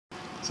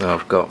So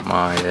I've got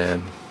my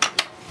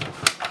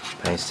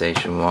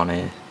PlayStation 1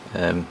 here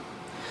on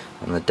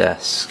the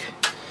desk,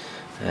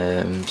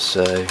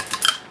 so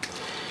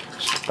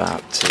just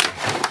about to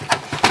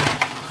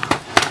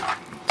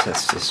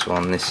test this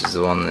one. This is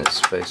the one that's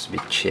supposed to be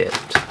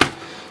chipped,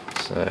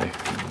 so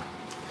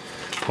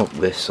hook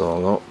this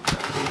all up,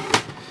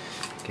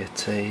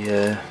 get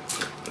a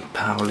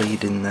power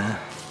lead in there.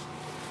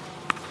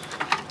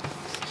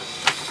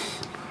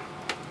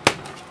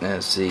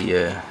 There's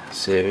the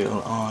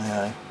serial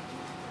I/O.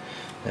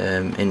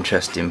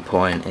 Interesting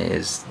point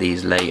is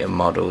these later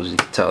models, you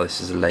can tell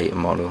this is a later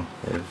model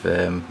of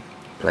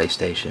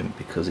PlayStation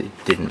because it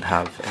didn't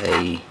have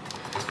a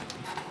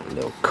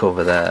little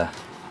cover there.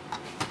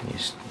 You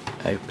just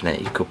open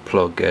it, you could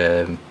plug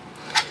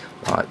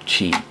like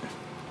cheap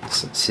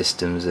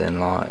systems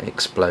in, like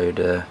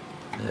Exploder,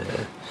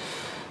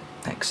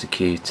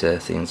 Executor,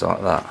 things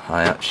like that.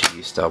 I actually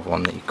used to have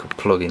one that you could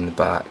plug in the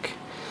back,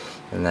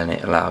 and then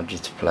it allowed you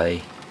to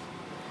play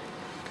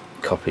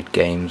copied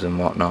games and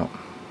whatnot.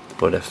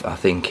 But I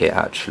think it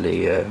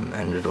actually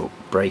ended up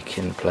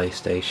breaking the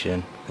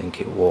PlayStation. I think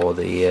it wore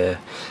the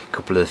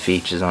couple of the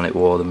features on it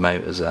wore the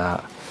motors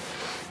out.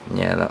 And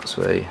yeah, that's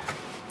where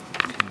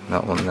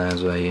that one there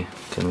is where you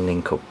can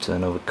link up to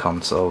another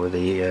console with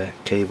the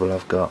cable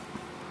I've got.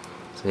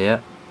 So yeah,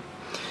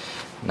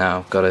 now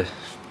I've got to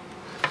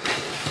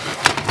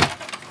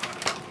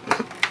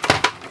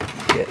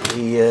get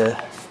the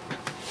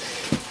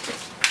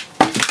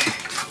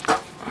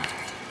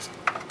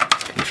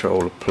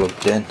controller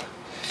plugged in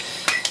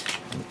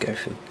and go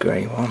for the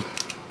grey one,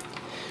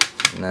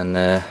 and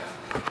then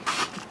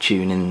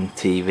tune in the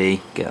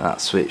TV, get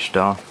that switched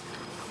on,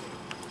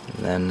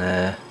 and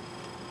then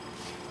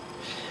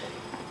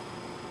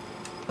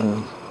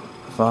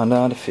find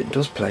out if it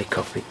does play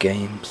copied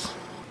games.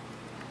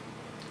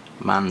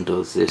 Man,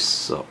 does this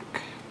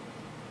suck.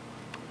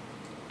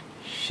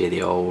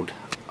 Shitty old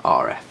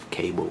RF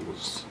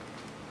cables.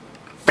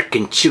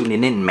 Frickin'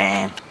 tuning in,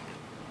 man.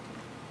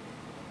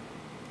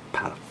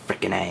 Pile of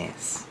frickin'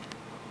 ass.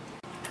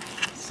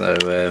 So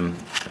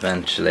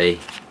eventually,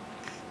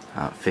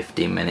 about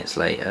 15 minutes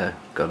later,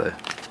 got a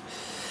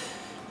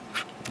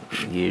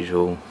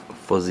usual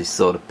fuzzy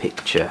sort of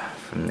picture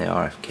from the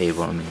RF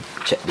cable. I mean,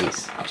 check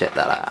that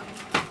out.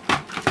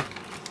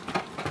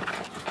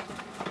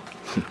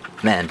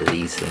 Man, do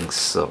these things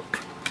suck.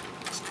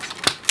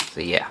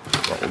 So yeah,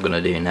 what we're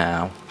gonna do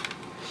now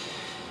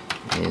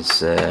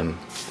is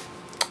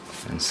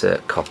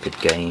insert copied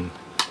game.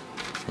 I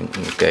think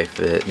we'll go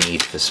for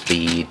Need for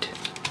Speed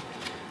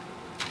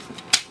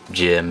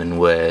German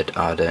word,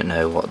 I don't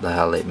know what the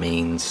hell it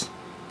means,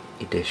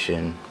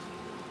 edition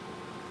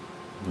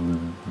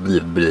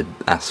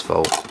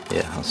asphalt.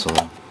 Yeah, that's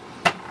all.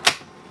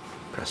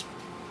 Press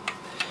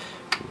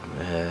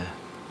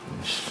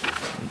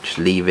just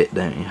leave it,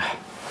 don't you?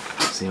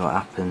 See what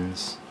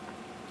happens.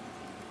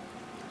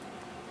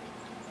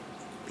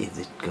 Is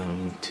it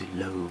going to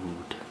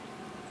load?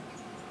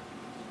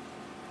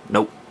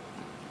 Nope.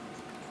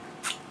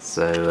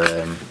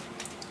 So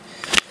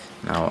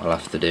now what I'll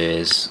have to do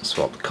is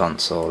swap the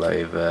console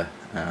over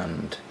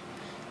and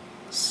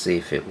see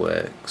if it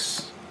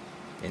works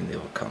in the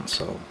other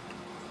console.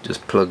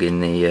 Just plug in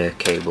the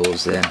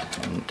cables in,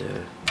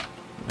 and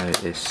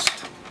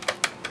noticed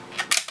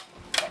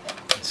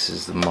this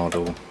is the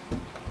model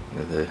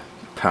with the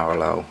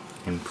parallel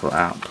input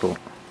output.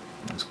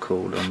 That's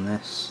called on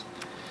this.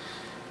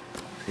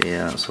 So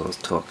yeah, that's what I was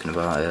talking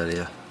about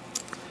earlier.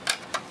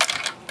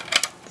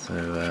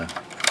 So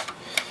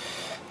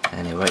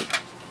anyway,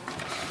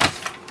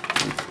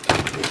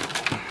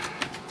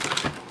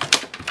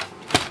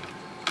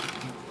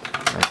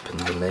 open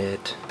the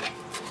lid,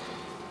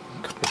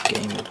 copy the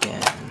game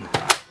again,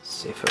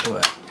 see if it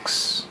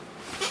works.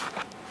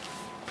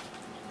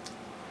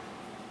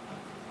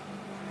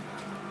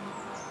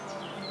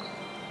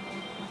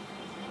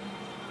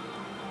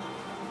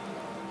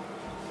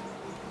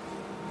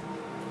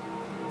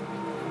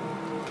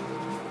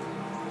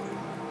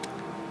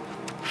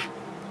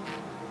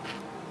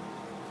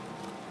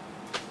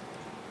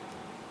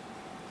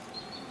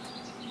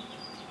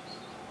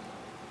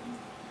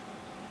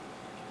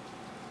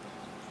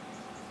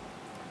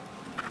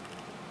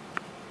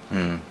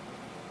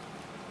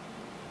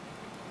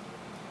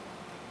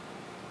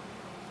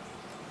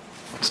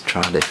 Let's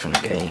try a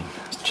different game.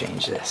 Let's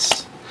change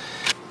this.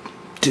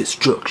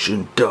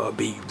 Destruction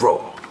Derby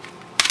Raw.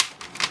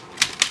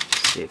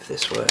 See if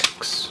this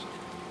works.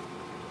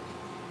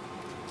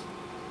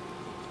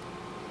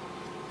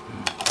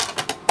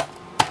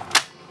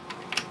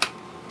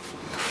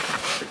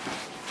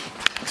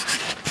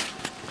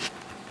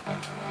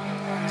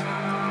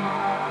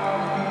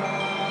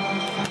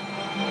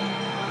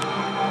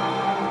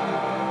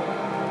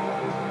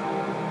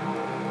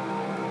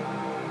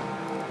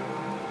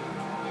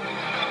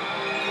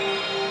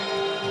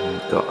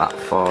 Got that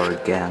far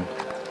again.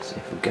 See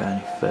if we go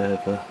any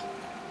further.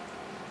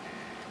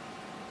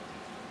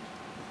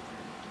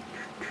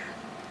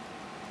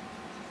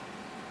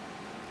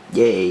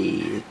 Yay,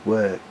 it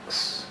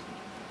works.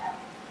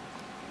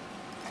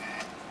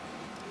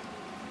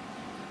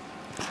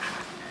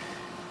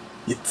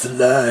 It's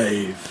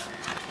alive.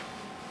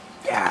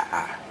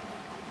 Yeah.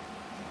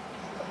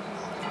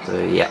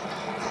 So yeah,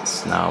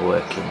 it's now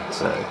working.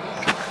 So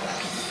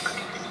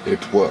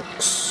it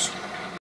works.